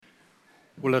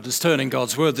Well, let us turn in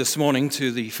God's Word this morning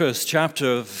to the first chapter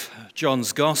of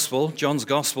John's Gospel,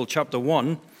 chapter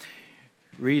 1,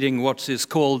 reading what is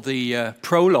called the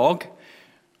prologue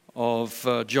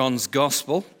of John's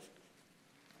Gospel.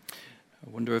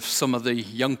 I wonder if some of the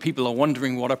young people are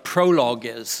wondering what a prologue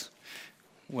is.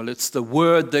 Well, it's the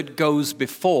word that goes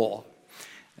before.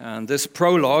 And this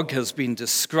prologue has been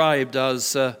described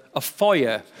as a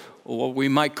foyer, or what we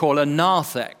might call a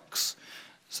narthex.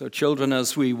 So children,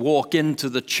 as we walk into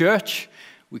the church,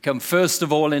 we come first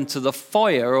of all into the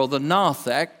foyer or the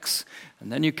narthex,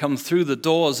 and then you come through the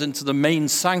doors into the main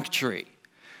sanctuary.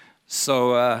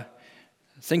 So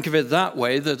think of it that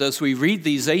way, that as we read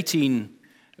these 18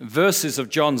 verses of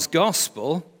John's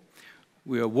Gospel,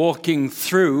 we are walking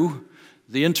through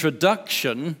the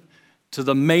introduction to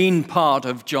the main part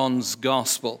of John's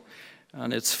Gospel.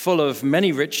 And it's full of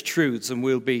many rich truths, and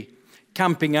we'll be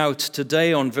camping out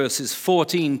today on verses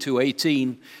 14 to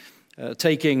 18,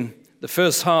 taking the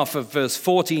first half of verse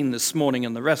 14 this morning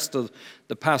and the rest of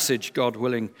the passage, God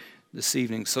willing, this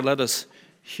evening. So let us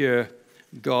hear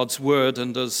God's word.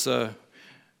 And as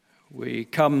we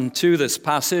come to this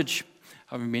passage,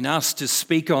 having been asked to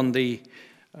speak on the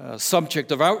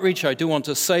subject of outreach, I do want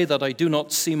to say that I do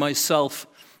not see myself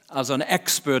as an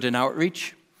expert in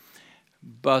outreach,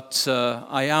 but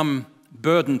I am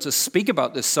burdened to speak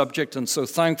about this subject, and so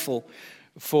thankful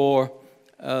for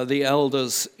the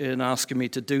elders in asking me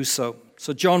to do so.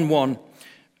 So John 1,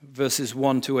 verses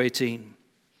 1 to 18.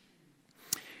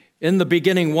 In the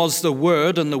beginning was the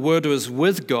Word, and the Word was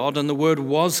with God, and the Word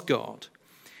was God.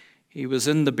 He was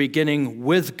in the beginning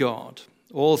with God.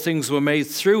 All things were made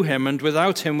through him, and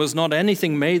without him was not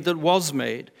anything made that was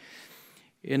made.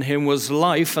 In him was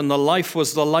life, and the life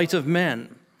was the light of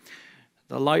men.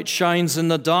 The light shines in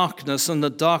the darkness, and the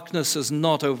darkness has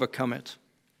not overcome it.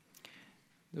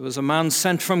 There was a man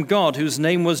sent from God whose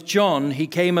name was John. He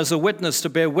came as a witness to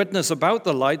bear witness about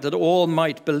the light, that all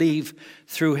might believe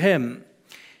through him.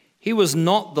 He was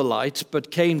not the light,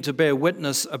 but came to bear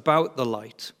witness about the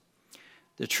light.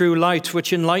 The true light,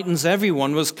 which enlightens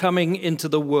everyone, was coming into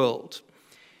the world.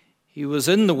 He was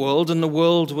in the world, and the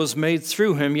world was made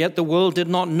through him, yet the world did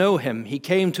not know him. He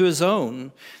came to his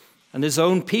own, and his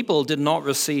own people did not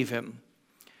receive him.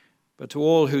 But to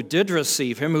all who did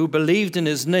receive him, who believed in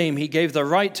his name, he gave the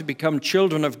right to become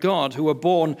children of God, who were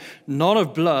born not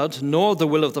of blood, nor the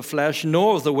will of the flesh,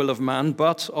 nor of the will of man,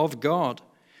 but of God.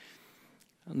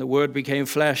 And the Word became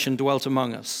flesh and dwelt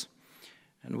among us.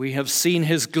 And we have seen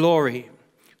his glory.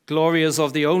 Glory as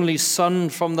of the only Son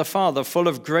from the Father, full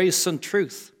of grace and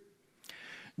truth.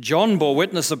 John bore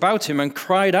witness about him and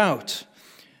cried out,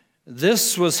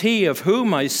 "This was he of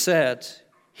whom I said,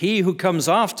 he who comes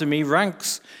after me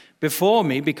ranks before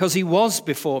me, because he was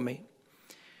before me."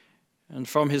 And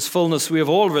from his fullness we have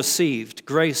all received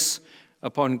grace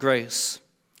upon grace.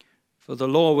 For the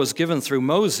law was given through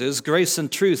Moses, grace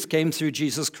and truth came through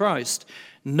Jesus Christ.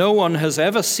 No one has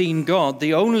ever seen God,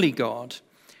 the only God,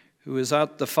 who is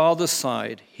at the Father's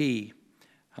side. He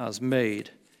has made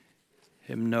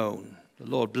him known. The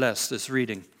Lord bless this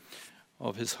reading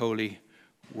of his holy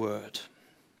word.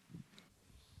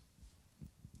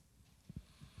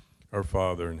 Our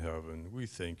Father in heaven, we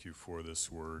thank you for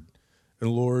this word.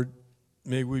 And Lord,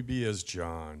 may we be as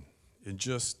John and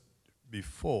just be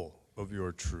full of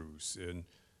your truths and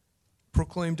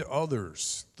proclaim to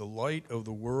others the light of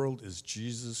the world is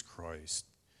Jesus Christ,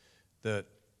 that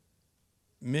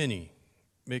many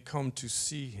may come to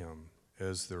see him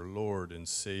as their Lord and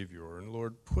Savior. And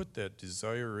Lord, put that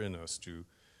desire in us to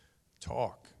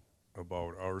talk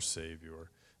about our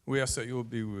Savior. We ask that you will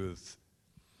be with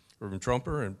Reverend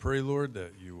Trumper and pray, Lord,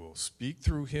 that you will speak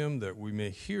through him, that we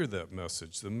may hear that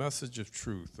message, the message of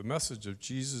truth, the message of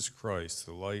Jesus Christ,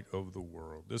 the light of the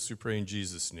world. This we pray in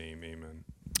Jesus' name, amen.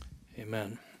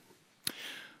 Amen.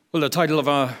 Well, the title of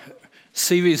our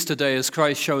series today is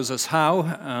Christ Shows Us How,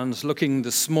 and looking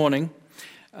this morning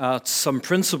at some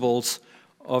principles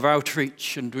of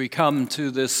outreach. And we come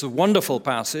to this wonderful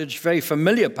passage, very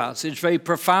familiar passage, very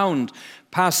profound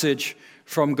passage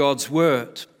from God's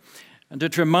Word. And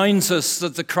it reminds us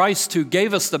that the Christ who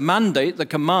gave us the mandate, the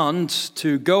command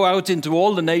to go out into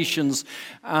all the nations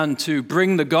and to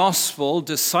bring the gospel,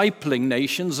 discipling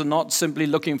nations and not simply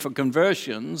looking for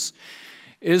conversions,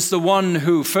 is the one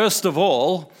who, first of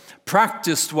all,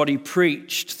 practiced what he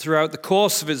preached throughout the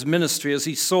course of his ministry as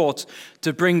he sought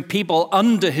to bring people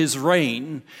under his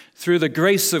reign through the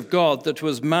grace of God that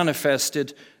was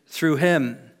manifested through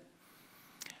him.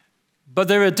 But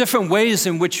there are different ways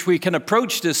in which we can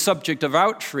approach this subject of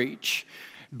outreach,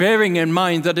 bearing in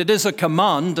mind that it is a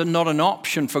command and not an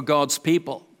option for God's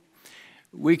people.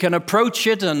 We can approach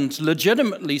it, and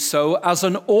legitimately so, as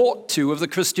an ought to of the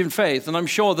Christian faith. And I'm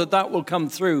sure that that will come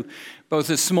through both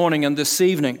this morning and this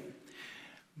evening.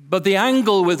 But the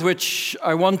angle with which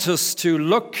I want us to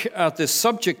look at this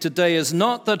subject today is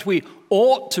not that we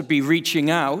ought to be reaching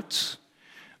out,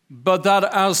 but that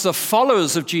as the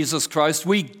followers of Jesus Christ,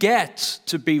 we get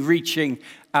to be reaching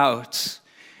out.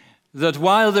 That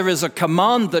while there is a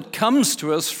command that comes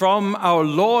to us from our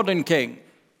Lord and King,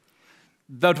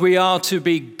 that we are to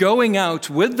be going out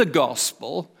with the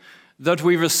gospel that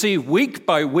we receive week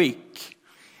by week,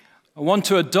 I want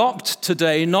to adopt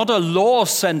today not a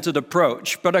law-centered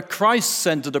approach, but a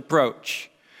Christ-centered approach.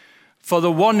 For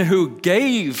the one who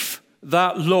gave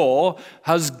that law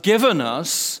has given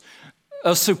us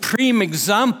a supreme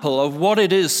example of what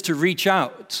it is to reach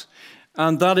out.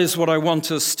 And that is what I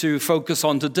want us to focus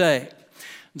on today.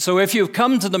 So if you've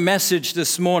come to the message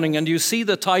this morning and you see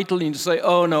the title and you say,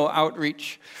 oh no,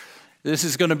 outreach, this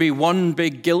is going to be one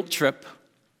big guilt trip.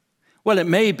 Well, it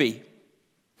may be.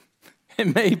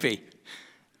 It may be.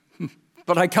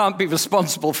 But I can't be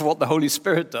responsible for what the Holy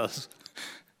Spirit does.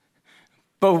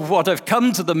 But what I've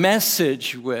come to the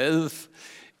message with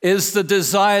is the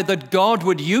desire that God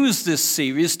would use this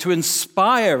series to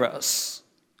inspire us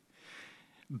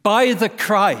by the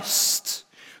Christ,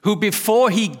 who before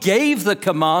he gave the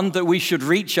command that we should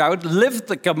reach out, lived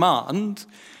the command,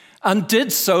 and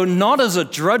did so not as a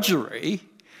drudgery,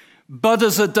 but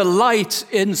as a delight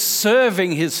in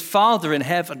serving his Father in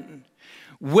heaven,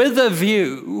 with a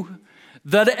view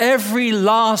that every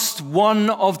last one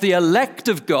of the elect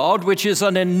of God, which is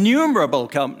an innumerable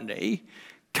company,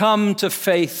 come to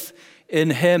faith in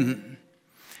him.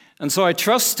 And so I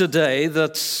trust today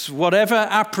that whatever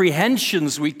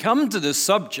apprehensions we come to this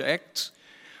subject,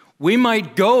 we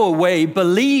might go away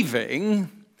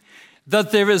believing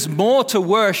that there is more to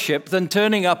worship than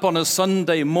turning up on a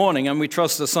Sunday morning, and we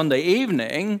trust a Sunday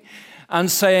evening,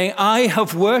 and saying, I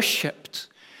have worshiped.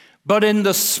 But in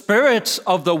the spirit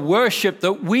of the worship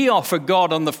that we offer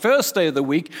God on the first day of the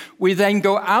week, we then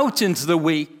go out into the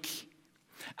week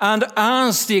and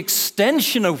as the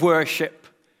extension of worship,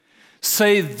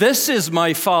 say, this is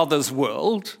my Father's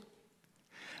world,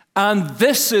 and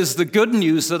this is the good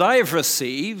news that I have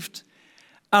received,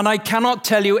 and I cannot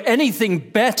tell you anything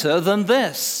better than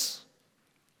this.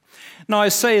 Now, I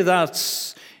say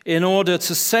that in order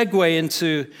to segue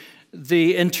into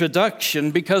the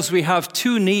introduction, because we have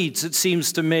two needs, it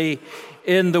seems to me,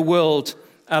 in the world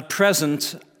at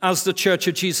present as the Church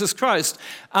of Jesus Christ.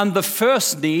 And the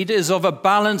first need is of a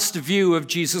balanced view of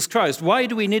Jesus Christ. Why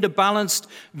do we need a balanced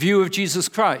view of Jesus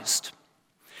Christ?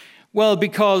 Well,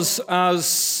 because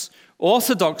as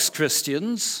Orthodox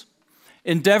Christians,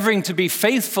 endeavoring to be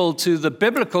faithful to the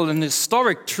biblical and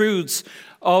historic truths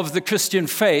of the Christian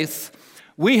faith,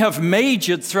 we have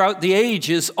majored throughout the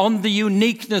ages on the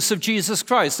uniqueness of Jesus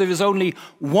Christ. There is only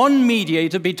one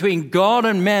mediator between God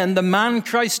and men, the man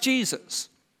Christ Jesus.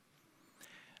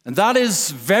 And that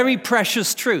is very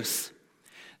precious truth.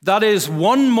 That is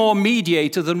one more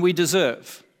mediator than we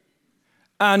deserve.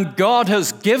 And God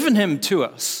has given him to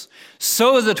us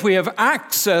so that we have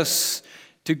access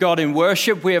to God in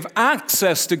worship, we have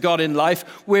access to God in life,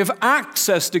 we have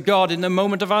access to God in the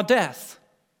moment of our death.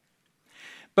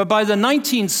 But by the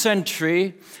 19th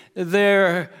century,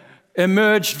 there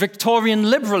emerged Victorian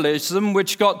liberalism,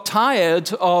 which got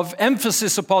tired of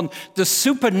emphasis upon the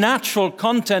supernatural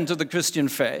content of the Christian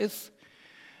faith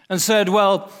and said,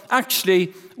 well,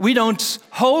 actually, we don't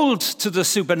hold to the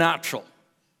supernatural.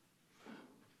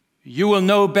 You will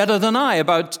know better than I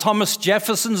about Thomas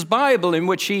Jefferson's Bible, in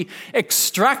which he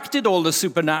extracted all the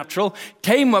supernatural,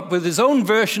 came up with his own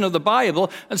version of the Bible,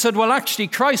 and said, well, actually,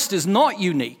 Christ is not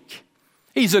unique.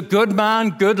 He's a good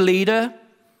man, good leader,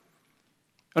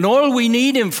 and all we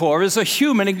need him for is a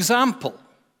human example.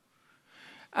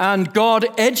 And God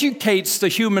educates the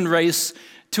human race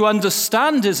to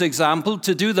understand his example,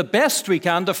 to do the best we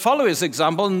can to follow his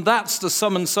example, and that's the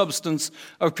sum and substance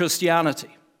of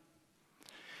Christianity.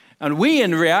 And we,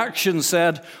 in reaction,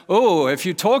 said, oh, if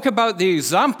you talk about the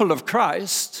example of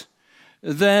Christ,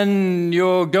 then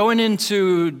you're going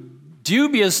into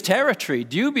dubious territory.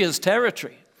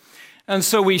 And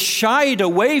so we shied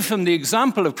away from the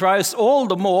example of Christ, all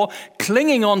the more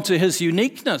clinging on to his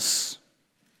uniqueness.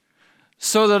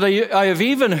 So that I have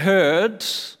even heard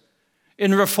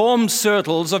in Reformed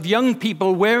circles of young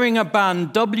people wearing a band,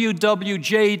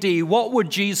 WWJD, what would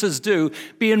Jesus do,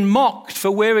 being mocked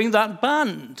for wearing that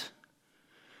band.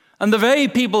 And the very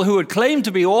people who would claim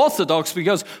to be Orthodox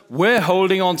because we're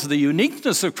holding on to the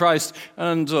uniqueness of Christ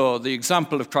and the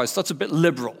example of Christ, that's a bit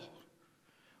liberal.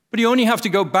 But you only have to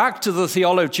go back to the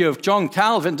theology of John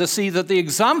Calvin to see that the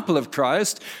example of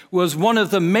Christ was one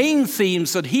of the main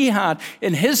themes that he had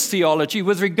in his theology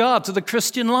with regard to the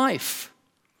Christian life.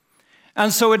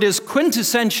 And so it is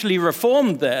quintessentially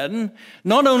Reformed then,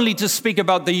 not only to speak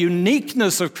about the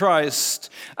uniqueness of Christ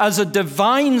as a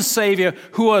divine Savior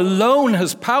who alone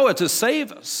has power to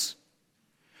save us,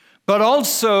 but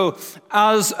also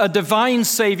as a divine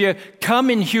Savior come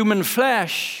in human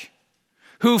flesh,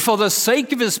 who for the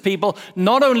sake of his people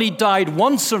not only died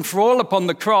once and for all upon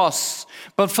the cross,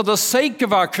 but for the sake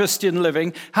of our Christian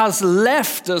living has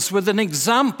left us with an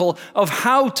example of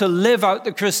how to live out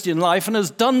the Christian life and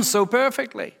has done so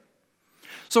perfectly.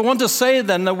 So I want to say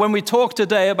then that when we talk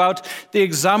today about the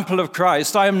example of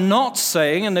Christ, I am not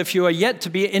saying, and if you are yet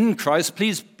to be in Christ,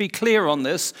 please be clear on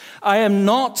this, I am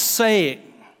not saying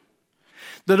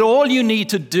that all you need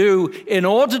to do in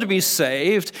order to be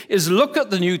saved is look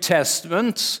at the New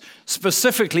Testament.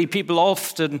 Specifically, people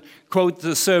often quote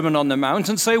the Sermon on the Mount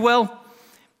and say, well,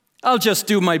 I'll just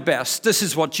do my best. This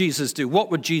is what Jesus do. What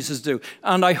would Jesus do?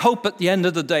 And I hope at the end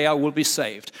of the day I will be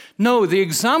saved. No, the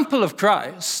example of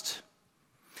Christ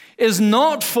is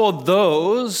not for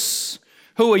those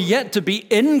who are yet to be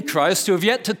in Christ, who have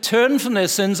yet to turn from their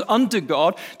sins unto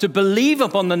God, to believe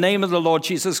upon the name of the Lord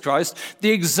Jesus Christ.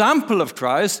 The example of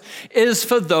Christ is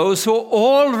for those who are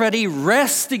already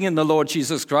resting in the Lord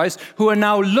Jesus Christ, who are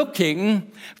now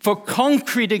looking for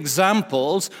concrete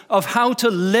examples of how to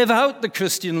live out the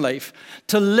Christian life,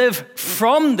 to live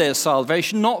from their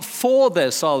salvation, not for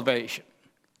their salvation.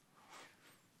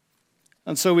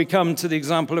 And so we come to the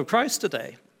example of Christ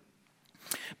today.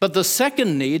 But the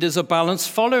second need is a balanced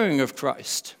following of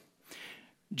Christ.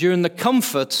 During the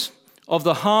comfort of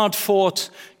the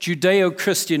hard-fought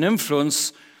Judeo-Christian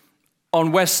influence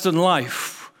on Western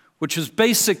life, which was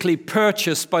basically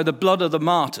purchased by the blood of the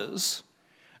martyrs,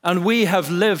 and we have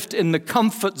lived in the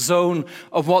comfort zone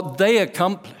of what they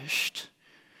accomplished,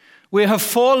 we have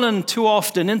fallen too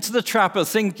often into the trap of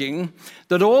thinking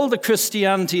that all that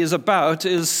Christianity is about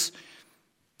is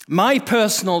my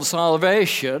personal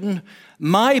salvation,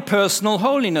 my personal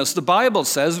holiness. The Bible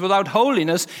says, without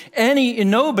holiness,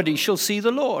 nobody shall see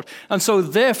the Lord. And so,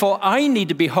 therefore, I need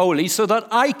to be holy so that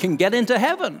I can get into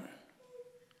heaven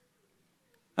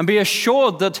and be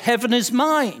assured that heaven is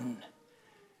mine.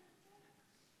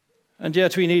 And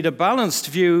yet we need a balanced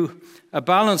view, a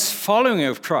balanced following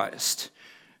of Christ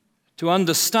to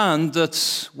understand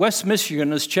that West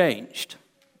Michigan has changed.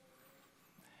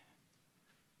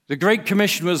 The Great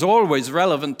Commission was always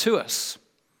relevant to us.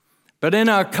 But in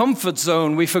our comfort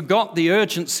zone, we forgot the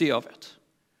urgency of it.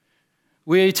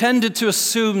 We tended to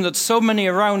assume that so many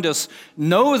around us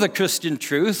know the Christian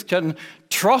truth, can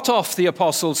trot off the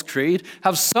Apostles' Creed,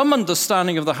 have some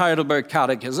understanding of the Heidelberg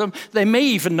Catechism. They may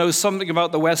even know something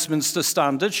about the Westminster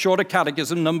Standard, Shorter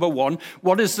Catechism, number 1.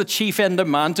 What is the chief end of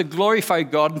man? To glorify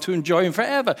God and to enjoy him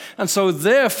forever. And so,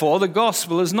 therefore, the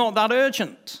gospel is not that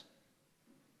urgent.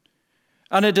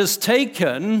 And it has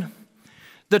taken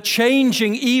the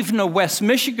changing even of West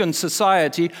Michigan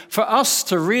society for us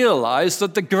to realize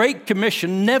that the Great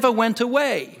Commission never went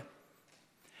away,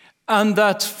 and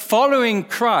that following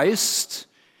Christ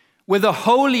with a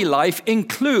holy life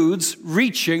includes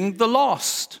reaching the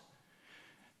lost.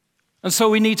 And so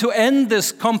we need to end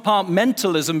this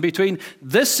compartmentalism between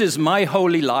this is my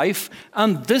holy life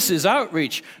and this is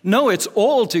outreach. No, it's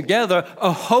all together.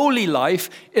 A holy life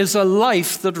is a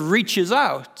life that reaches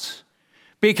out,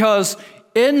 because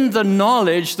in the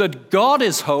knowledge that God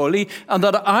is holy and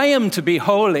that I am to be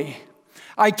holy,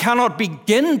 I cannot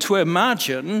begin to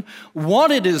imagine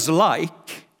what it is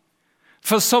like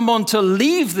for someone to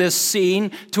leave this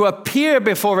scene, to appear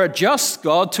before a just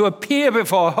God, to appear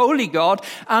before a holy God,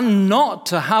 and not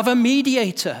to have a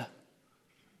mediator.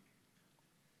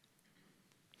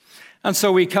 And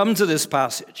so we come to this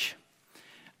passage,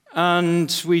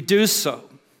 and we do so,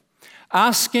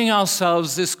 asking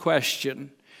ourselves this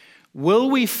question: will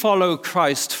we follow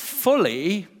Christ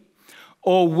fully,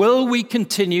 or will we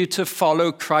continue to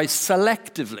follow Christ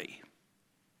selectively?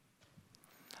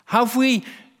 Have we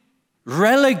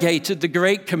relegated the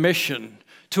Great Commission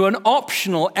to an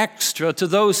optional extra to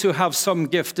those who have some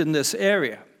gift in this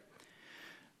area?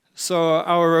 So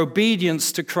our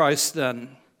obedience to Christ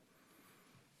then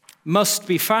must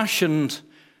be fashioned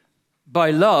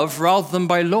by love rather than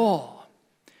by law.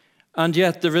 And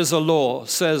yet there is a law,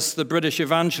 says the British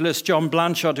evangelist John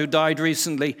Blanchard, who died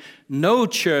recently. No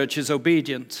church is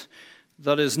obedient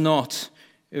that is not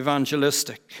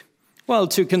evangelistic. Well,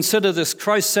 to consider this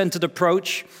Christ-centered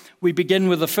approach, we begin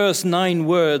with the first 9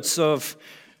 words of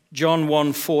John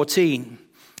 1:14.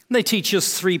 They teach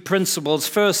us three principles.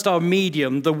 First, our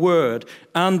medium, the Word,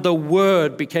 and the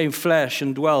Word became flesh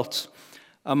and dwelt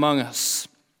among us.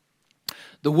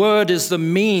 The Word is the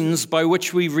means by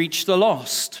which we reach the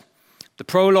lost. The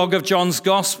prologue of John's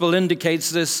Gospel indicates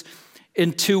this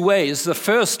in two ways. The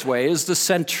first way is the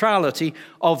centrality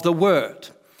of the Word.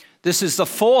 This is the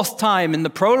fourth time in the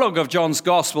prologue of John's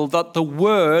Gospel that the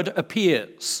Word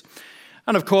appears.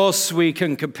 And of course, we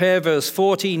can compare verse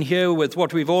 14 here with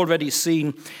what we've already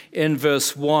seen in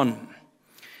verse 1.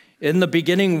 In the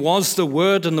beginning was the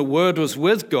Word, and the Word was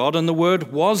with God, and the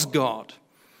Word was God.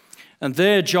 And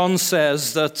there John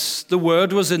says that the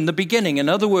Word was in the beginning. In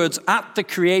other words, at the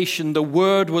creation, the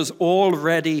Word was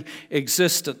already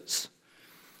existent.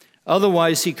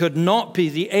 Otherwise, he could not be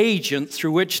the agent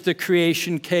through which the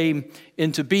creation came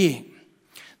into being.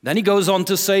 Then he goes on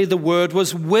to say the Word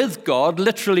was with God.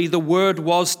 Literally, the Word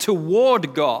was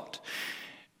toward God,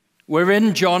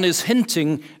 wherein John is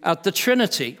hinting at the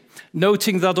Trinity,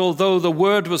 noting that although the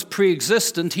Word was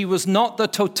pre-existent, he was not the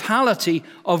totality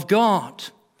of God.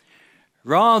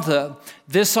 Rather,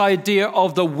 this idea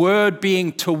of the Word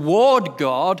being toward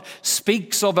God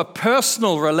speaks of a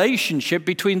personal relationship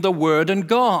between the Word and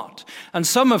God. And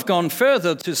some have gone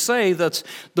further to say that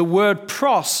the word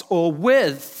pros, or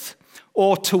with,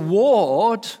 or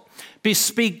toward,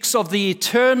 bespeaks of the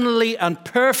eternally and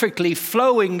perfectly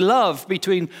flowing love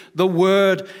between the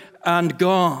Word and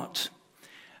God.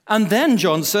 And then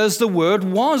John says the Word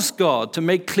was God. To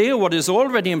make clear what is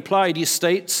already implied, he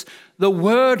states, the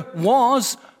Word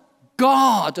was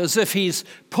God, as if he's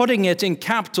putting it in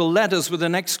capital letters with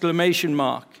an exclamation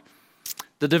mark.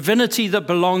 The divinity that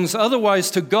belongs otherwise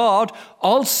to God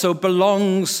also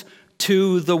belongs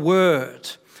to the Word.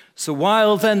 So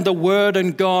while then the Word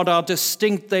and God are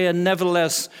distinct, they are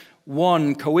nevertheless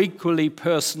one, co-equally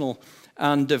personal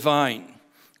and divine.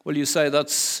 Well, you say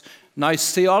that's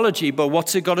nice theology, but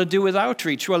what's it got to do with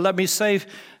outreach? Well, let me say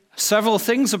several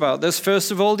things about this. First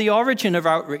of all, the origin of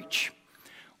outreach.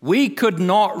 We could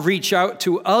not reach out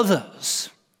to others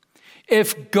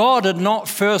if God had not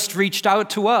first reached out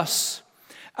to us.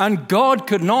 And God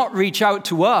could not reach out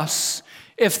to us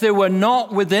if there were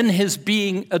not within his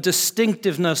being a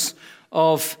distinctiveness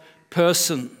of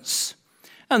persons.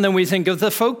 And then we think of the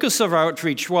focus of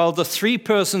outreach. While the three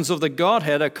persons of the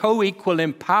Godhead are co-equal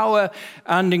in power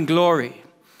and in glory,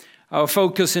 our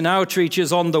focus in outreach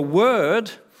is on the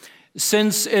Word,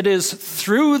 since it is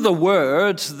through the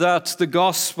Word that the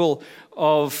gospel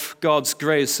of God's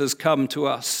grace has come to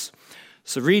us.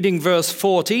 So reading verse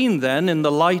 14 then, in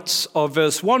the light of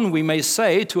verse 1, we may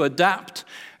say, to adapt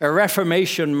a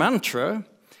Reformation mantra,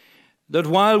 that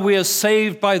while we are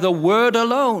saved by the Word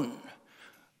alone,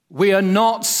 we are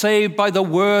not saved by the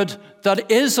Word that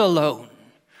is alone.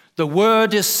 The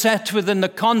Word is set within the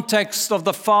context of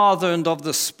the Father and of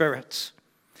the Spirit.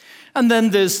 And then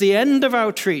there's the end of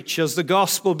outreach. As the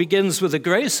gospel begins with the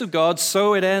grace of God,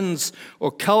 so it ends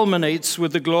or culminates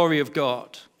with the glory of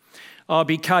God.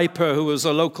 R.B. Kuyper, who was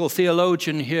a local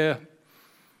theologian here,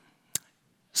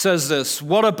 says this: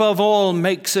 what above all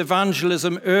makes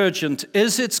evangelism urgent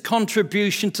is its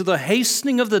contribution to the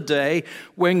hastening of the day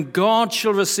when God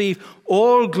shall receive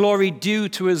all glory due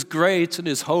to his great and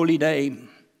his holy name.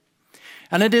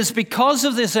 And it is because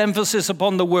of this emphasis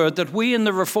upon the Word that we in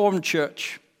the Reformed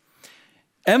Church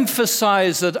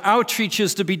emphasize that outreach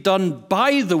is to be done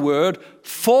by the Word,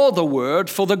 for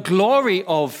the glory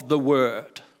of the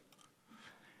Word.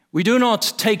 We do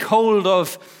not take hold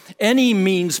of any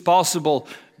means possible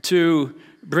to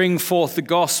bring forth the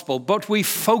gospel, but we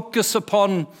focus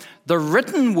upon the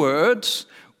written word,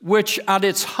 which at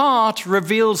its heart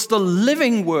reveals the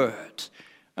living word.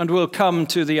 And we'll come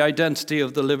to the identity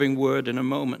of the living word in a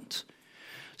moment.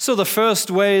 So the first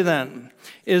way then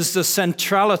is the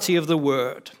centrality of the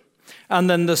word. And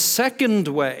then the second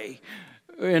way,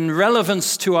 in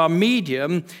relevance to our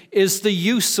medium, is the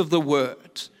use of the word.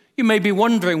 You may be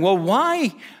wondering, well,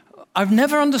 why? I've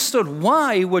never understood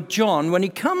why would John, when he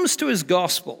comes to his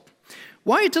gospel,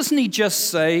 why doesn't he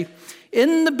just say,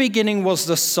 in the beginning was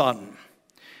the Son,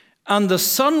 and the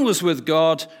Son was with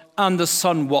God, and the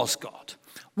Son was God?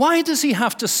 Why does he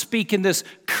have to speak in this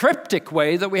cryptic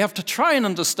way that we have to try and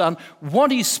understand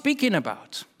what he's speaking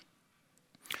about?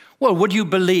 Well, would you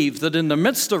believe that in the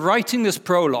midst of writing this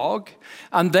prologue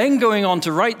and then going on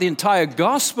to write the entire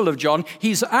Gospel of John,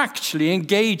 he's actually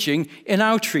engaging in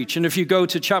outreach? And if you go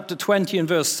to chapter 20 and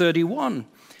verse 31,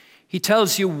 he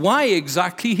tells you why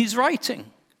exactly he's writing.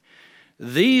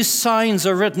 These signs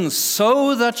are written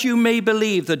so that you may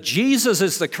believe that Jesus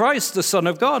is the Christ, the Son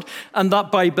of God, and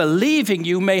that by believing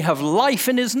you may have life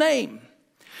in his name.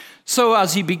 So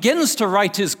as he begins to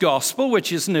write his gospel,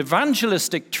 which is an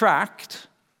evangelistic tract,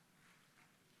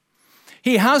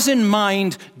 he has in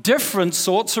mind different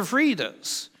sorts of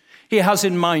readers. He has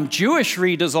in mind Jewish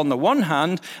readers on the one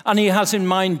hand, and he has in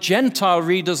mind Gentile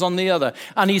readers on the other.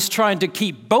 And he's trying to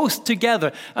keep both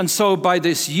together. And so by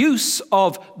this use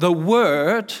of the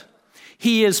word,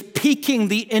 he is piquing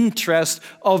the interest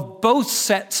of both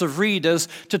sets of readers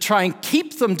to try and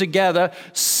keep them together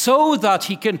so that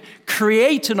he can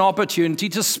create an opportunity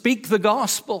to speak the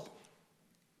gospel.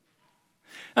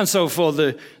 And so for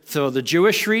the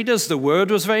Jewish readers, the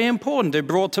word was very important. It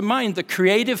brought to mind the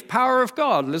creative power of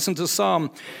God. Listen to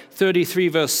Psalm 33,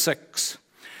 verse 6.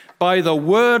 By the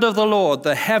word of the Lord,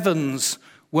 the heavens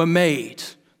were made.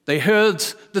 They heard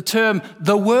the term,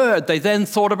 the word. They then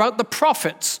thought about the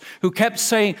prophets who kept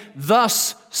saying,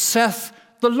 thus saith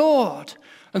the Lord.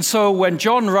 And so when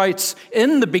John writes,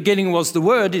 in the beginning was the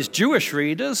word, his Jewish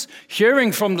readers,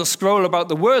 hearing from the scroll about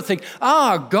the word, think,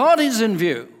 God is in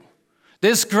view.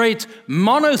 This great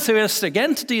monotheistic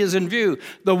entity is in view.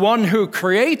 The one who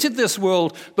created this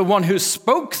world, the one who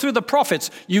spoke through the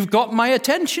prophets. You've got my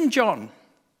attention, John.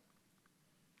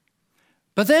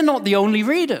 But they're not the only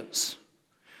readers.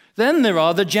 Then there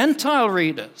are the Gentile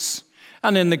readers.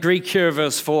 And in the Greek here,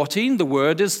 verse 14, the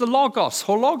word is the logos,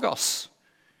 hologos.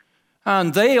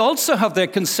 And they also have their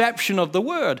conception of the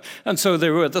word. And so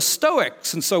there were the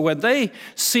Stoics. And so when they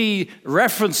see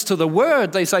reference to the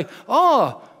word, they say,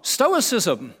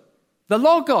 Stoicism, the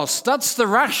logos, that's the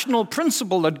rational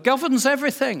principle that governs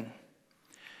everything.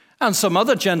 And some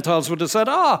other Gentiles would have said,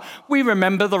 we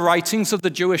remember the writings of the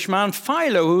Jewish man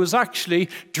Philo, who was actually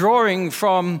drawing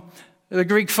from the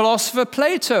Greek philosopher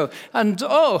Plato. And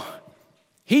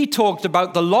he talked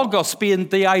about the logos being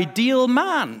the ideal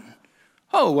man.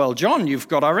 Oh, well, John, you've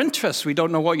got our interest. We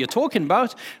don't know what you're talking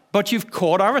about, but you've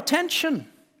caught our attention.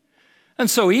 And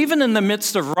so even in the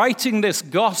midst of writing this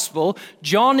gospel,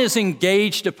 John is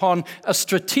engaged upon a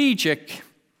strategic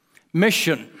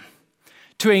mission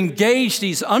to engage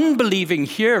these unbelieving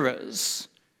hearers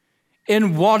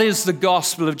in what is the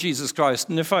gospel of Jesus Christ.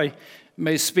 And if I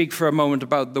may speak for a moment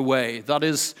about the way, that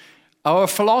is our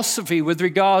philosophy with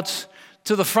regard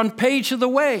to the front page of the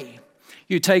way.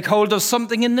 You take hold of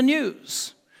something in the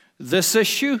news. This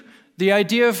issue, the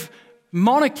idea of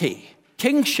monarchy,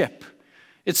 kingship.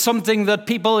 It's something that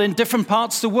people in different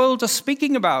parts of the world are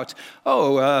speaking about.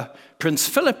 Prince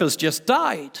Philip has just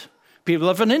died. People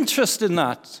have an interest in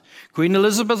that. Queen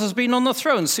Elizabeth has been on the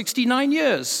throne 69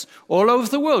 years, all over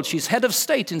the world. She's head of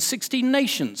state in 16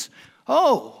 nations.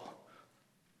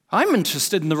 I'm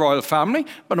interested in the royal family,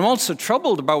 but I'm also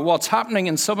troubled about what's happening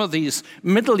in some of these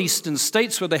Middle Eastern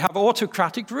states where they have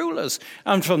autocratic rulers.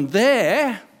 And from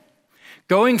there,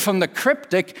 going from the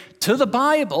cryptic to the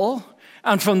Bible,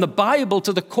 and from the Bible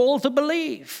to the call to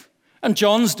believe. And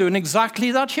John's doing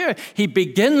exactly that here. He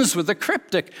begins with the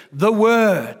cryptic, the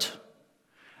word.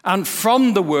 And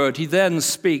from the word, he then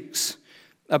speaks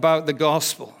about the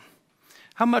gospel.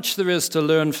 How much there is to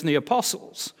learn from the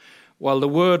apostles. While the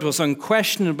word was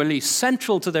unquestionably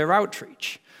central to their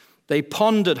outreach, they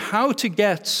pondered how to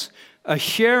get a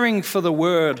hearing for the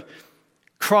word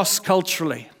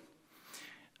cross-culturally.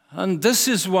 And this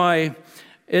is why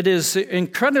it is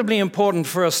incredibly important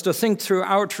for us to think through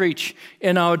outreach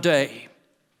in our day.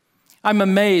 I'm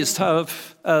amazed how,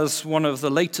 as one of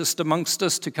the latest amongst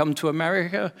us to come to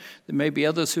America, there may be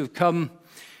others who've come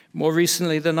more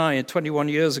recently than I, 21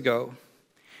 years ago.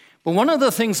 But one of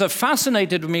the things that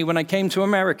fascinated me when I came to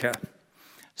America,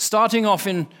 starting off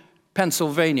in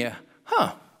Pennsylvania,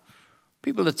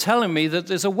 people are telling me that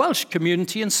there's a Welsh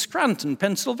community in Scranton,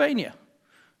 Pennsylvania.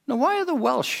 Now, why are the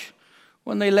Welsh,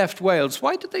 when they left Wales,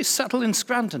 why did they settle in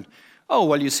Scranton?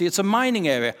 You see, it's a mining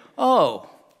area.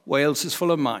 Wales is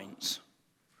full of mines.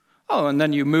 And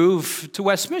then you move to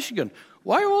West Michigan.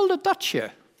 Why are all the Dutch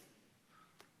here?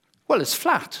 Well, it's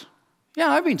flat. Yeah,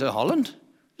 I've been to Holland.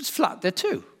 It's flat there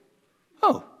too.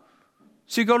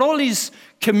 So you've got all these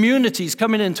communities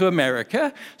coming into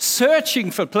America,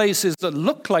 searching for places that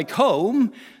look like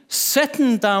home,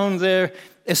 setting down their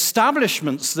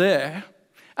establishments there,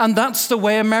 and that's the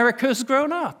way America has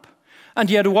grown up. And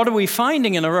yet what are we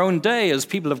finding in our own day as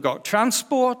people have got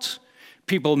transport,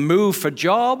 people move for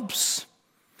jobs,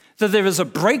 that there is a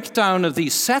breakdown of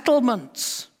these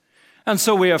settlements. And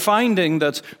so we are finding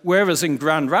that whereas in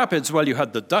Grand Rapids, you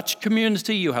had the Dutch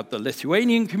community, you had the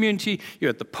Lithuanian community, you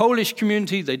had the Polish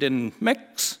community, they didn't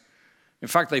mix. In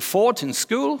fact, they fought in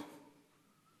school.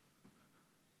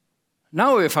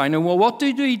 Now we're finding, what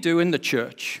did we do in the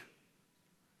church?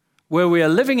 where we are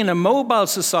living in a mobile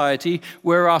society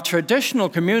where our traditional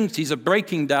communities are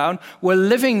breaking down. We're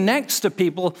living next to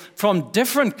people from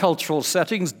different cultural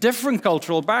settings, different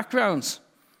cultural backgrounds.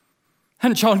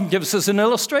 And John gives us an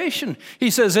illustration. He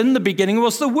says, in the beginning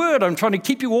was the Word. I'm trying to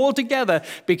keep you all together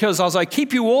because as I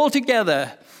keep you all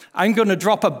together, I'm going to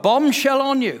drop a bombshell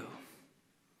on you.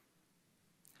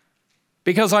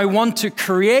 Because I want to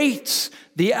create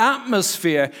the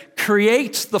atmosphere,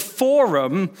 create the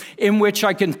forum in which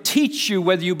I can teach you,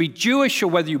 whether you be Jewish or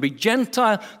whether you be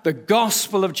Gentile, the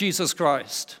gospel of Jesus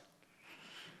Christ.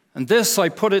 And this, I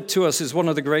put it to us, is one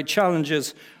of the great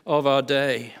challenges of our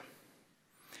day.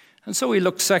 And so we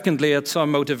look secondly at our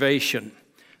motivation.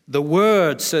 The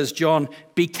Word, says John,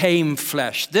 became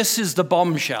flesh. This is the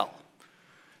bombshell.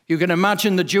 You can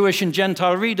imagine the Jewish and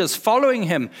Gentile readers following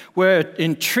him. We're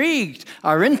intrigued.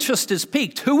 Our interest is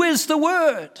piqued. Who is the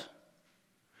Word?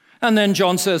 And then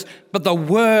John says, but the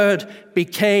Word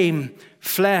became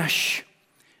flesh.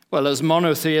 Well, as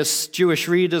monotheist Jewish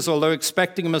readers, although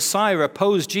expecting a Messiah,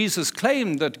 opposed Jesus'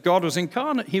 claim that God was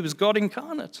incarnate. He was God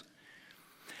incarnate.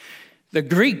 The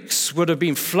Greeks would have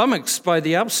been flummoxed by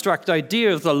the abstract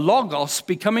idea of the Logos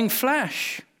becoming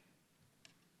flesh.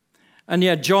 And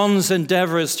yet John's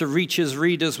endeavor is to reach his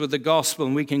readers with the gospel,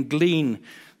 and we can glean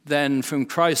then from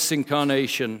Christ's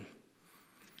incarnation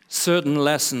certain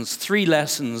lessons, 3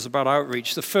 lessons about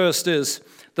outreach. The first is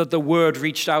that the Word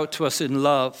reached out to us in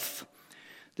love.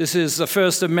 This is the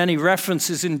first of many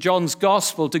references in John's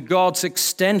gospel to God's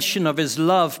extension of his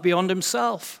love beyond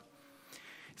himself.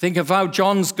 Think of how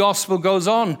John's gospel goes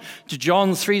on to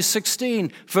John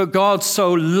 3:16. For God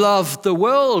so loved the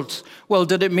world. Well,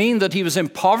 did it mean that he was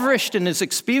impoverished in his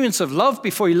experience of love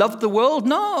before he loved the world?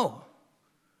 No.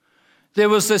 There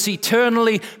was this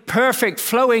eternally perfect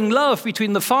flowing love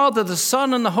between the Father, the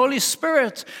Son, and the Holy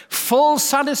Spirit. Full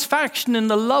satisfaction in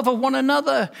the love of one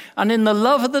another and in the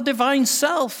love of the divine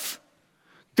self.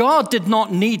 God did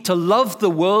not need to love the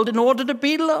world in order to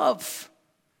be love.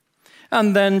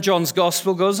 And then John's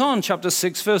gospel goes on, chapter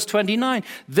 6, verse 29.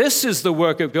 This is the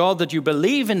work of God, that you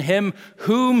believe in him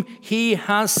whom he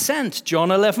has sent. John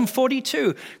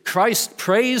 11:42. Christ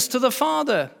prays to the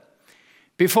Father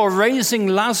before raising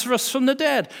Lazarus from the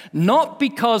dead. Not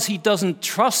because he doesn't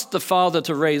trust the Father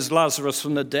to raise Lazarus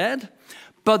from the dead,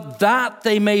 but that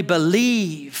they may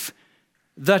believe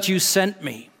that you sent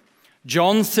me.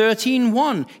 John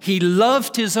 13:1. He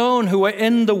loved his own who were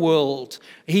in the world.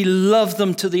 He loved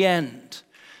them to the end.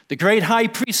 The great high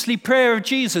priestly prayer of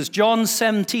Jesus, John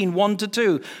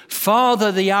 17:1-2. Father,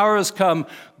 the hour has come.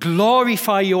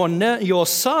 Glorify your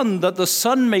Son, that the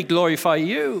Son may glorify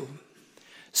you,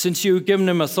 since you have given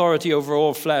him authority over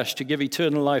all flesh to give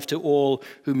eternal life to all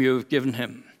whom you have given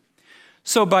him.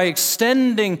 So by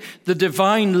extending the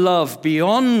divine love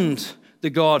beyond the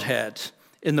Godhead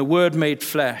in the Word made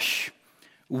flesh,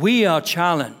 we are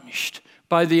challenged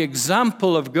by the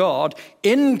example of God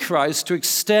in Christ to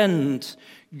extend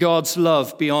God's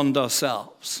love beyond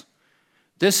ourselves.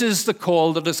 This is the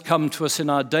call that has come to us in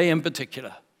our day in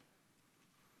particular.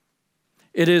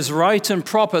 It is right and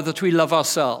proper that we love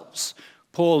ourselves.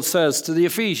 Paul says to the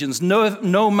Ephesians,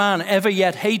 no man ever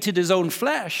yet hated his own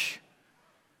flesh.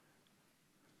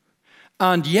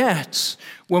 And yet,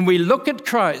 when we look at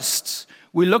Christ,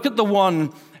 we look at the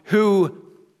one who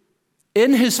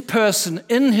in his person,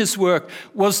 in his work,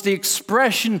 was the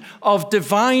expression of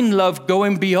divine love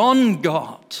going beyond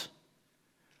God.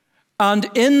 And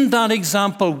in that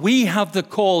example, we have the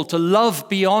call to love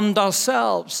beyond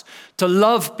ourselves, to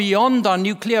love beyond our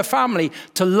nuclear family,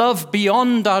 to love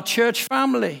beyond our church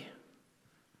family.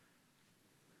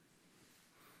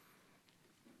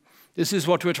 This is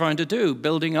what we're trying to do,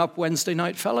 building up Wednesday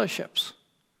night fellowships.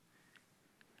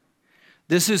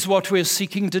 This is what we're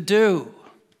seeking to do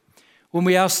when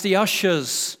we ask the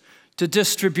ushers to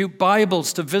distribute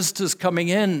Bibles to visitors coming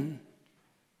in.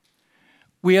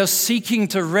 We are seeking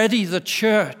to ready the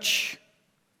church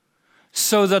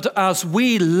so that as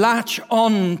we latch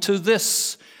on to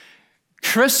this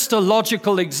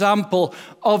Christological example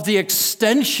of the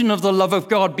extension of the love of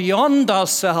God beyond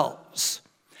ourselves,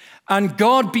 and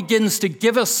God begins to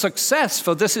give us success,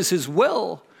 for this is his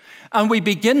will, and we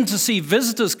begin to see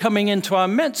visitors coming into our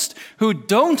midst who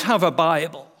don't have a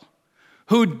Bible,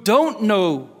 who don't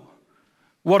know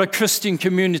what a Christian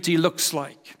community looks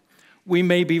like, we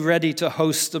may be ready to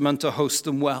host them and to host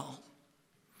them well.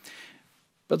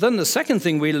 But then the second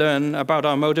thing we learn about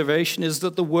our motivation is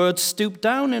that the Word stooped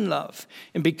down in love.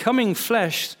 In becoming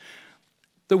flesh,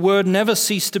 the Word never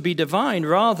ceased to be divine.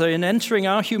 Rather, in entering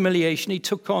our humiliation, he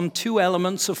took on 2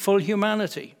 elements of full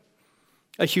humanity.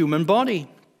 A human body.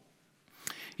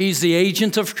 He's the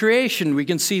agent of creation. We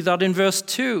can see that in verse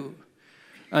 2.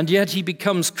 and yet he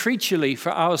becomes creaturely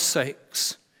for our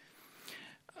sakes.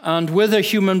 And with a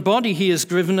human body, he is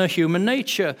given a human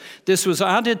nature. This was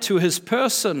added to his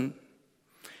person,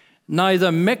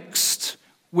 neither mixed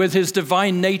with his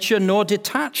divine nature nor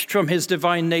detached from his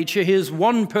divine nature. He is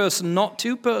one person, not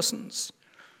two persons.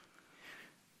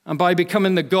 And by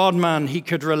becoming the God-man, he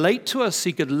could relate to us,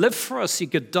 he could live for us, he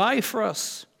could die for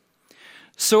us.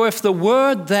 So if the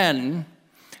Word then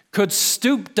could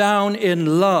stoop down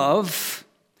in love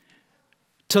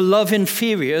to love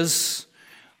inferiors,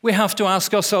 we have to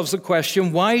ask ourselves the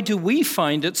question, why do we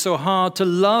find it so hard to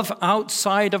love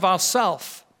outside of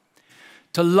ourselves?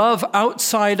 To love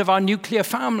outside of our nuclear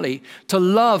family, to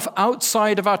love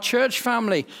outside of our church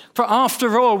family. For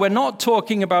after all, we're not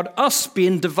talking about us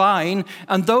being divine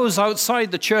and those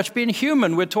outside the church being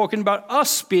human. We're talking about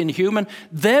us being human,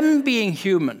 them being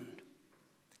human.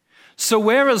 So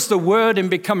whereas the Word in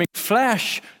becoming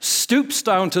flesh stoops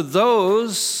down to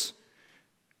those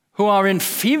who are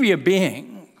inferior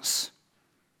beings,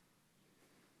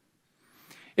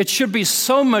 it should be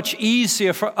so much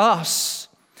easier for us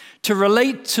to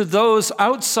relate to those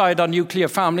outside our nuclear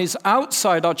families,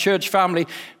 outside our church family,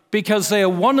 because they are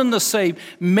one and the same,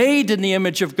 made in the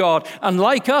image of God, and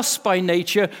like us by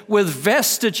nature, with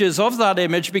vestiges of that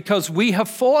image because we have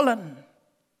fallen.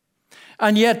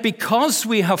 And yet, because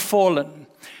we have fallen,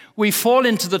 we fall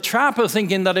into the trap of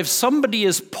thinking that if somebody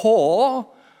is poor,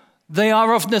 they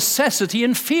are of necessity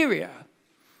inferior.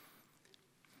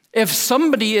 If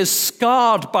somebody is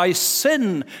scarred by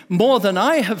sin more than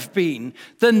I have been,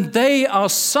 then they are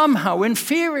somehow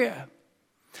inferior.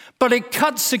 But it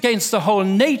cuts against the whole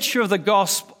nature of the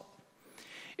gospel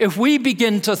if we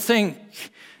begin to think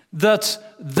that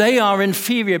they are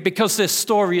inferior because their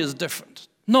story is different.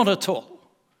 Not at all.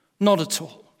 Not at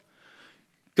all.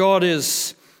 God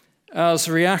is as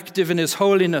reactive in his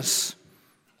holiness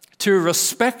to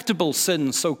respectable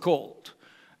sins, so-called,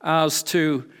 as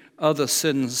to other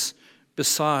sins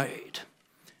beside.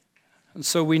 And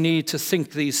so we need to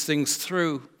think these things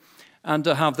through and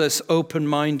to have this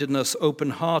open-mindedness,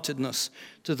 open-heartedness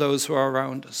to those who are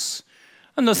around us.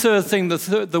 And the third thing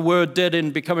the Word did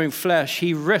in becoming flesh,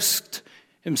 he risked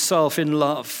himself in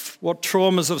love. What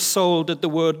traumas of soul did the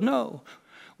Word know?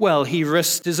 Well, he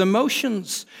risked his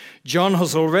emotions. John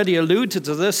has already alluded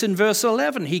to this in verse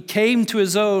 11. He came to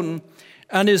his own,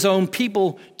 and his own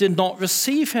people did not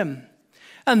receive him.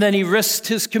 And then he risked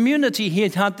his community. He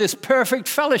had this perfect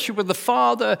fellowship with the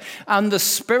Father and the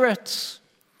Spirit.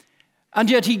 And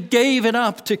yet he gave it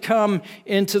up to come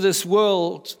into this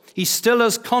world. He still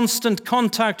has constant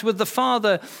contact with the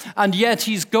Father, and yet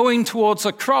he's going towards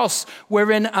a cross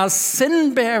wherein as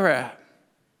sin bearer,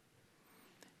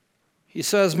 he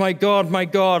says, my God,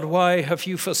 why have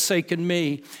you forsaken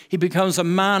me? He becomes a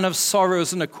man of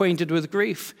sorrows and acquainted with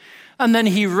grief. And then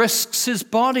he risks his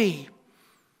body.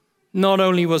 Not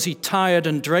only was he tired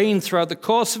and drained throughout the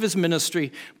course of his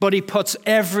ministry, but he puts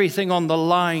everything on the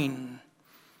line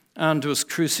and was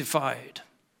crucified.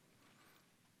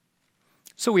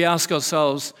 So we ask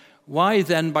ourselves, why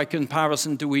then, by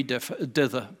comparison, do we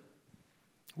dither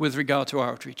with regard to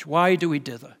outreach? Why do we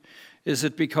dither? Is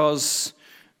it because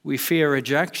we fear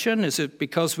rejection? Is it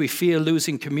because we fear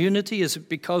losing community? Is it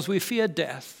because we fear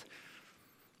death?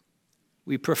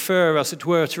 We prefer, as it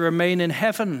were, to remain in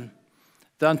heaven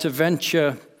than to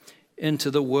venture into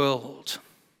the world.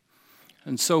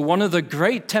 And so one of the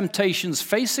great temptations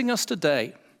facing us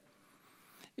today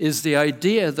is the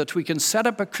idea that we can set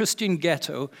up a Christian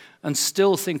ghetto and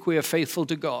still think we are faithful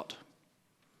to God.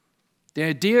 The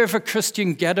idea of a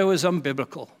Christian ghetto is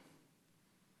unbiblical.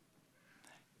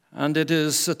 And it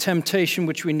is a temptation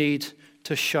which we need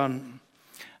to shun.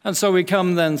 And so we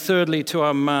come then thirdly to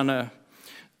our manner.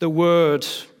 The Word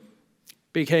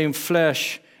became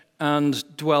flesh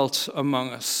and dwelt among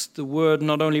us. The Word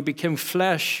not only became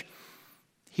flesh,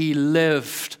 he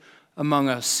lived among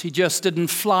us. He just didn't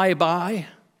fly by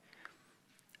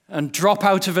and drop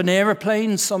out of an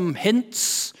airplane some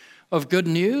hints of good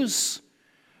news.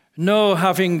 No,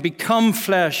 having become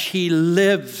flesh, he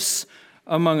lives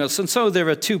among us. And so there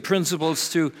are two principles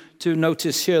to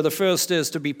notice here. The first is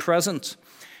to be present.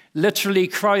 Literally,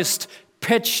 Christ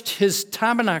pitched his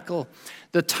tabernacle.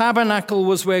 The tabernacle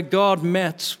was where God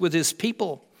met with his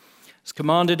people. It's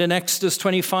commanded in Exodus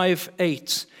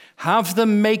 25:8. Have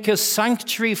them make a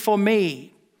sanctuary for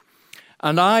me,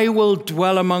 and I will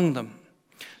dwell among them.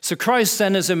 So Christ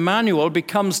then, as Emmanuel,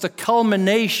 becomes the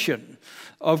culmination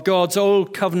of God's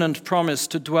old covenant promise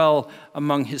to dwell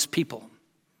among his people.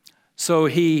 So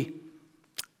he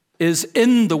is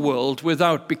in the world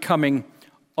without becoming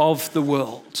of the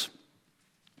world.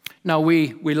 Now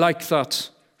we like that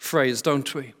phrase,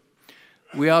 don't we?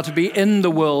 We are to be in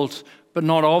the world, but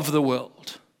not of the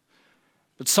world.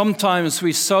 But sometimes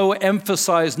we so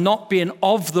emphasize not being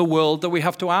of the world that we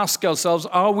have to ask ourselves,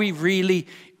 are we really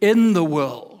in the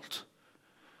world?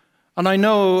 And I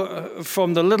know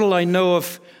from the little I know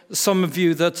of some of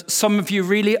you that some of you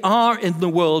really are in the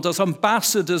world as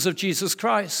ambassadors of Jesus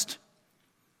Christ.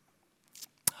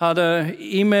 I had an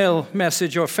email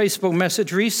message or Facebook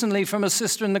message recently from a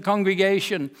sister in the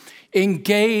congregation,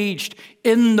 engaged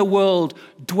in the world,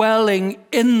 dwelling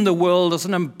in the world as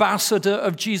an ambassador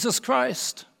of Jesus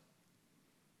Christ.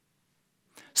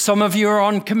 Some of you are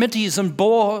on committees and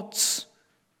boards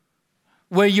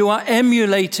where you are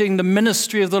emulating the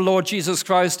ministry of the Lord Jesus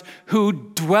Christ, who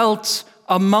dwelt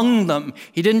among them.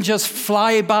 He didn't just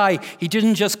fly by. He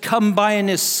didn't just come by in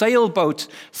his sailboat,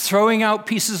 throwing out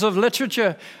pieces of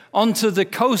literature onto the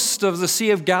coast of the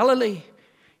Sea of Galilee.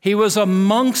 He was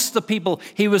amongst the people.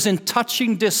 He was in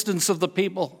touching distance of the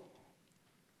people.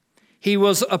 He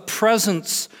was a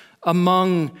presence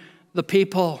among the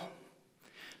people.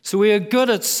 So we are good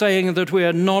at saying that we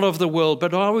are not of the world,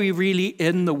 but are we really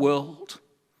in the world?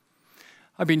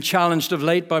 I've been challenged of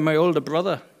late by my older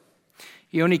brother.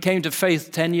 He only came to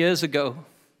faith 10 years ago.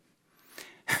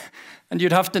 And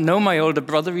you'd have to know my older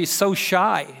brother. He's so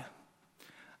shy.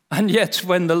 And yet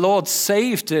when the Lord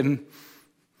saved him,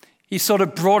 he sort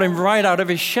of brought him right out of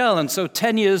his shell. And so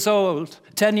 10 years old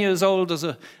as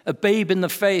a babe in the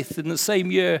faith, in the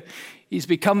same year, he's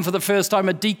become for the first time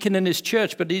a deacon in his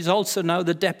church, but he's also now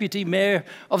the deputy mayor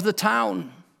of the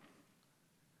town.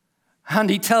 And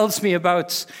he tells me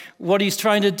about what he's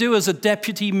trying to do as a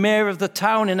deputy mayor of the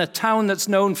town in a town that's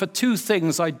known for two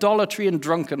things, idolatry and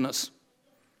drunkenness.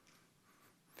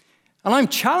 And I'm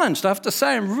challenged, I have to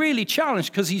say, I'm really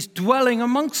challenged because he's dwelling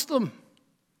amongst them.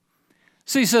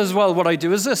 So he says, well, what I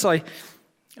do is this.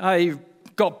 I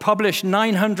got published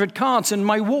 900 cards in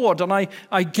my ward, and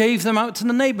I gave them out to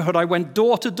the neighborhood. I went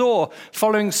door to door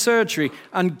following surgery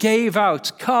and gave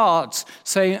out cards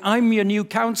saying, I'm your new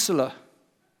counselor.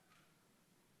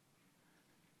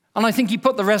 And I think he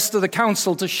put the rest of the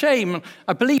council to shame.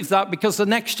 I believe that because the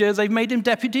next year they made him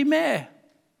deputy mayor.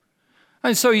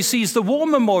 And so he sees the war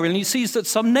memorial, and he sees that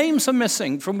some names are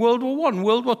missing from World War I,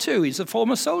 World War II. He's a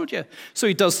former soldier. So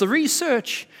he does the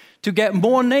research to get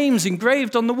more names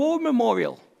engraved on the war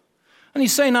memorial. And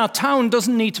he's saying our town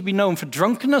doesn't need to be known for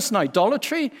drunkenness and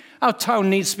idolatry. Our town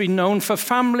needs to be known for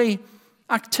family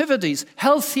activities,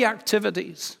 healthy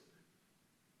activities.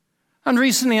 And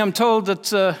recently I'm told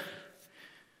that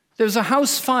there was a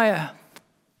house fire.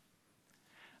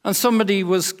 And somebody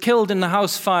was killed in the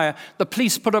house fire. The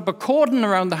police put up a cordon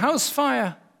around the house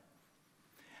fire.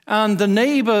 And the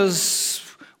neighbors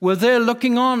were there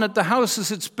looking on at the house as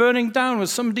it's burning down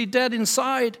with somebody dead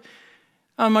inside.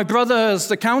 And my brother, as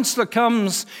the counselor,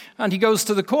 comes and he goes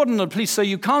to the cordon. The police say,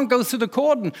 you can't go through the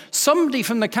cordon. Somebody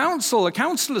from the council, a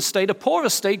council estate, a poor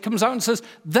estate, comes out and says,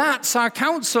 that's our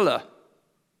counselor.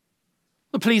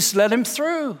 The police let him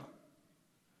through.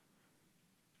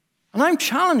 And I'm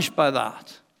challenged by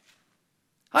that.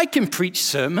 I can preach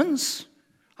sermons.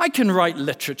 I can write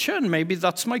literature, and maybe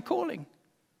that's my calling.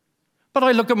 But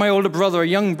I look at my older brother, a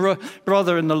young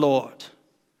brother in the Lord.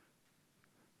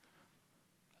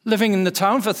 Living in the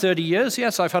town for 30 years,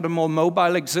 yes, I've had a more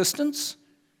mobile existence.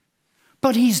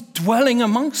 But he's dwelling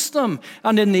amongst them.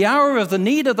 And in the hour of the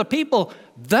need of the people,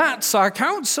 that's our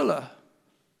counselor.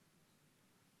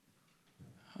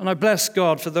 And I bless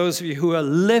God for those of you who are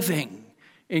living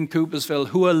in Coopersville,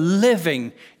 who are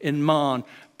living in Marne,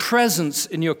 presence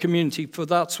in your community, for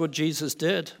that's what Jesus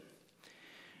did.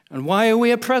 And why are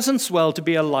we a presence? Well, to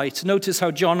be a light. Notice how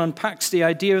John unpacks the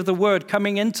idea of the word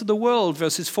coming into the world,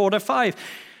 verses 4-5.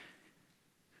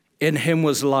 In him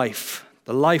was life.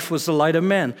 The life was the light of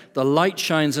men. The light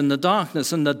shines in the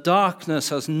darkness, and the darkness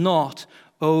has not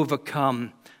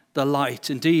overcome the light.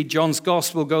 Indeed, John's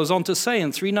gospel goes on to say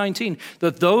in 3:19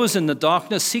 that those in the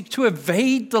darkness seek to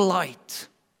evade the light.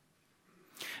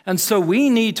 And so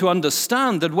we need to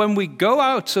understand that when we go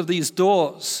out of these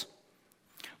doors,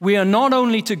 we are not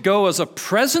only to go as a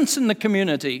presence in the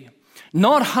community,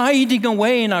 not hiding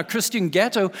away in our Christian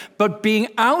ghetto, but being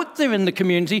out there in the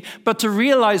community, but to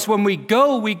realize when we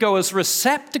go as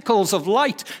receptacles of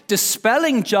light,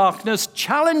 dispelling darkness,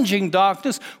 challenging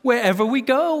darkness wherever we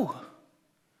go.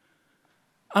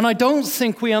 And I don't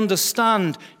think we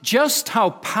understand just how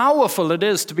powerful it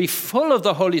is to be full of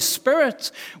the Holy Spirit,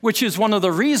 which is one of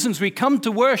the reasons we come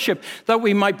to worship, that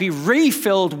we might be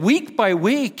refilled week by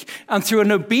week, and through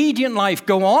an obedient life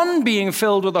go on being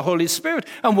filled with the Holy Spirit.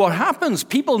 And what happens?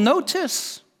 People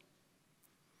notice.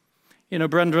 You know,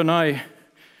 Brenda and I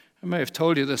may have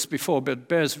told you this before, but it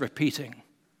bears repeating.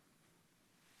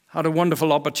 Had a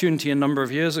wonderful opportunity a number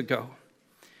of years ago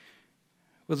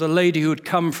with a lady who had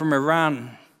come from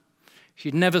Iran.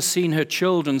 She'd never seen her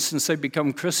children since they'd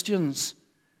become Christians.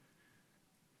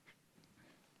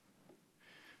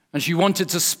 And she wanted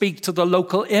to speak to the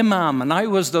local imam, and I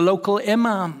was the local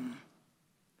imam.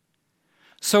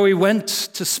 So we went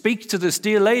to speak to this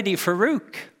dear lady,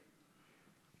 Farouk.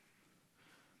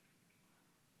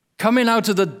 Coming out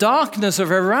of the darkness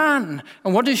of Iran.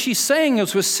 And what is she saying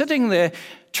as we're sitting there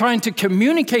trying to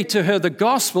communicate to her the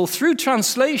gospel through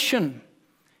translation?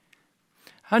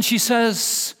 And she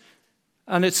says,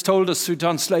 and it's told us through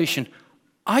translation,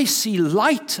 I see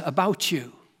light about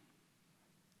you.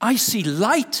 I see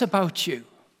light about you.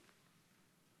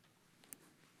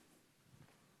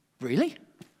 Really?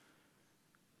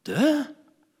 Duh.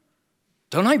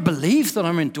 Don't I believe that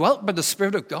I'm indwelt by the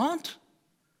Spirit of God?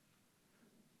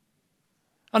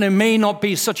 And it may not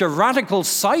be such a radical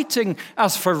sighting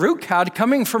as Farouk had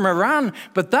coming from Iran,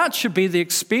 but that should be the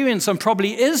experience, and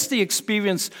probably is the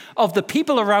experience of the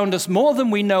people around us more than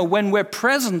we know when we're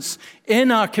present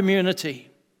in our community.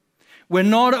 We're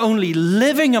not only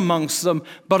living amongst them,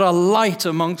 but a light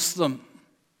amongst them.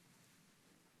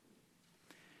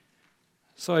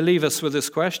 So I leave us with this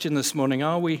question this morning.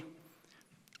 Are we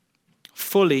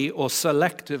fully or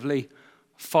selectively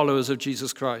followers of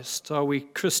Jesus Christ? Are we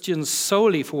Christians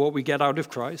solely for what we get out of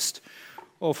Christ,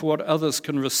 or for what others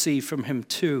can receive from him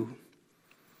too?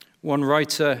 One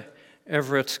writer,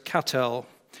 Everett Cattell,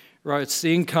 writes,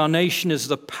 the incarnation is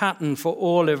the pattern for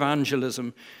all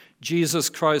evangelism. Jesus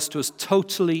Christ was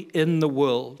totally in the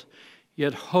world,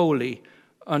 yet wholly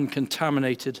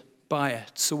uncontaminated by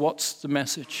it. So what's the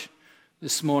message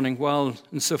this morning? Well,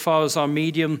 insofar as our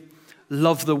medium,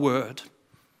 love the word,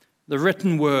 the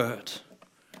written word.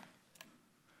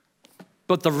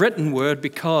 But the written word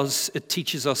because it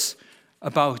teaches us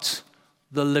about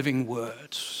the living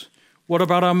word. What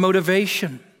about our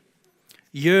motivation?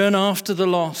 Yearn after the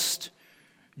lost.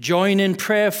 Join in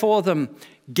prayer for them.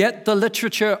 Get the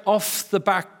literature off the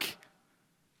back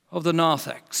of the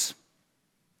narthex.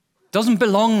 It doesn't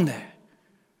belong there.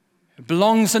 It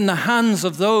belongs in the hands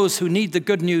of those who need the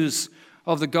good news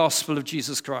of the gospel of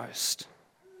Jesus Christ.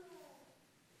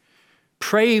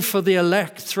 Pray for the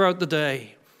elect throughout the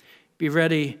day. Be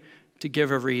ready to give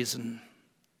a reason.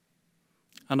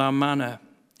 And our manner,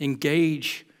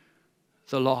 engage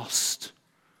the lost.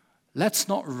 Let's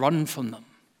not run from them.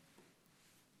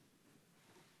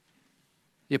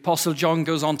 The Apostle John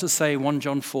goes on to say, 1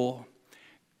 John 4,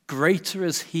 greater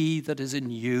is he that is in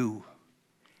you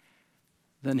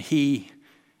than he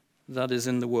that is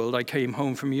in the world. I came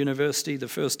home from university the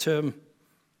first term,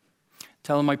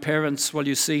 telling my parents, well,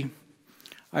 you see,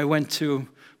 I went to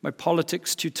my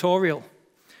politics tutorial.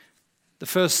 The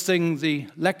first thing the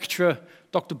lecturer,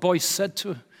 Dr. Boyce, said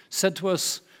to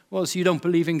us was, you don't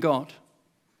believe in God.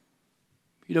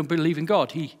 You don't believe in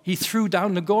God. He threw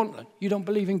down the gauntlet. You don't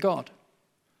believe in God.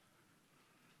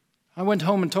 I went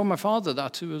home and told my father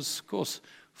that, who was, of course,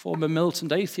 former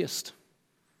militant atheist.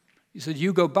 He said,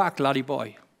 you go back, laddie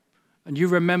boy, and you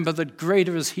remember that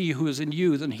greater is he who is in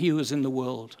you than he who is in the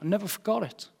world. I never forgot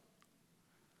it.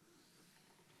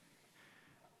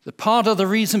 The part of the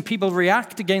reason people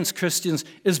react against Christians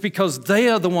is because they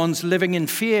are the ones living in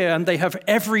fear, and they have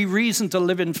every reason to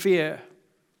live in fear.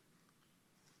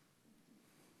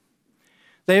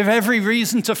 They have every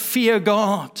reason to fear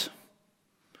God.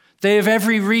 They have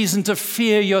every reason to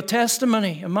fear your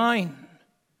testimony and mine.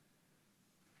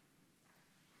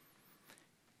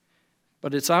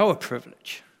 But it's our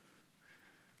privilege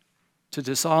to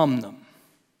disarm them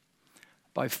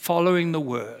by following the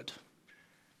word,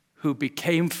 who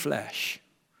became flesh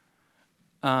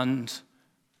and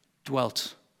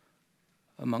dwelt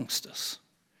amongst us.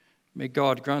 May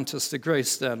God grant us the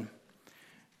grace then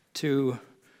to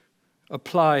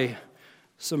apply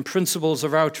some principles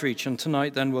of outreach, and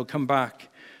tonight then we'll come back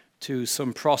to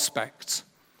some prospects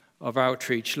of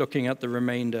outreach, looking at the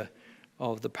remainder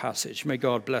of the passage. May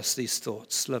God bless these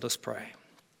thoughts. Let us pray.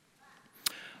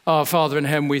 Our Father in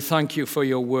heaven, we thank you for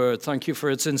your word. Thank you for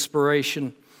its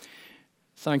inspiration.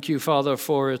 Thank you, Father,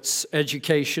 for its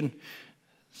education.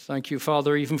 Thank you,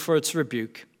 Father, even for its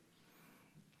rebuke.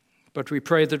 But we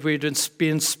pray that we'd be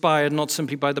inspired not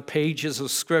simply by the pages of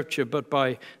Scripture, but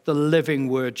by the living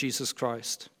word, Jesus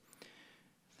Christ.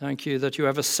 Thank you that you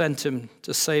ever sent him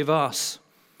to save us.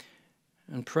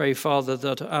 And pray, Father,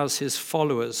 that as his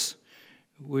followers,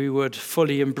 we would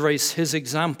fully embrace his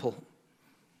example,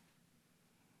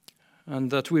 and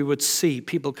that we would see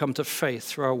people come to faith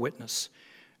through our witness,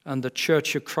 and the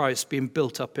church of Christ being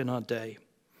built up in our day.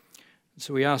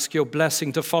 So we ask your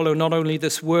blessing to follow not only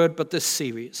this word, but this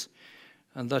series,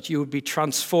 and that you would be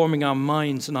transforming our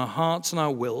minds and our hearts and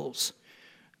our wills,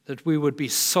 that we would be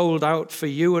sold out for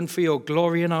you and for your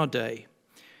glory in our day.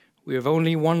 We have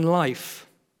only one life.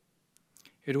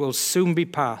 It will soon be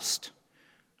past,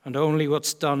 and only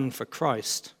what's done for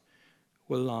Christ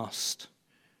will last.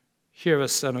 Hear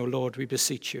us then, O Lord, we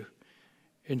beseech you.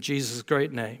 In Jesus'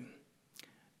 great name,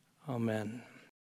 amen.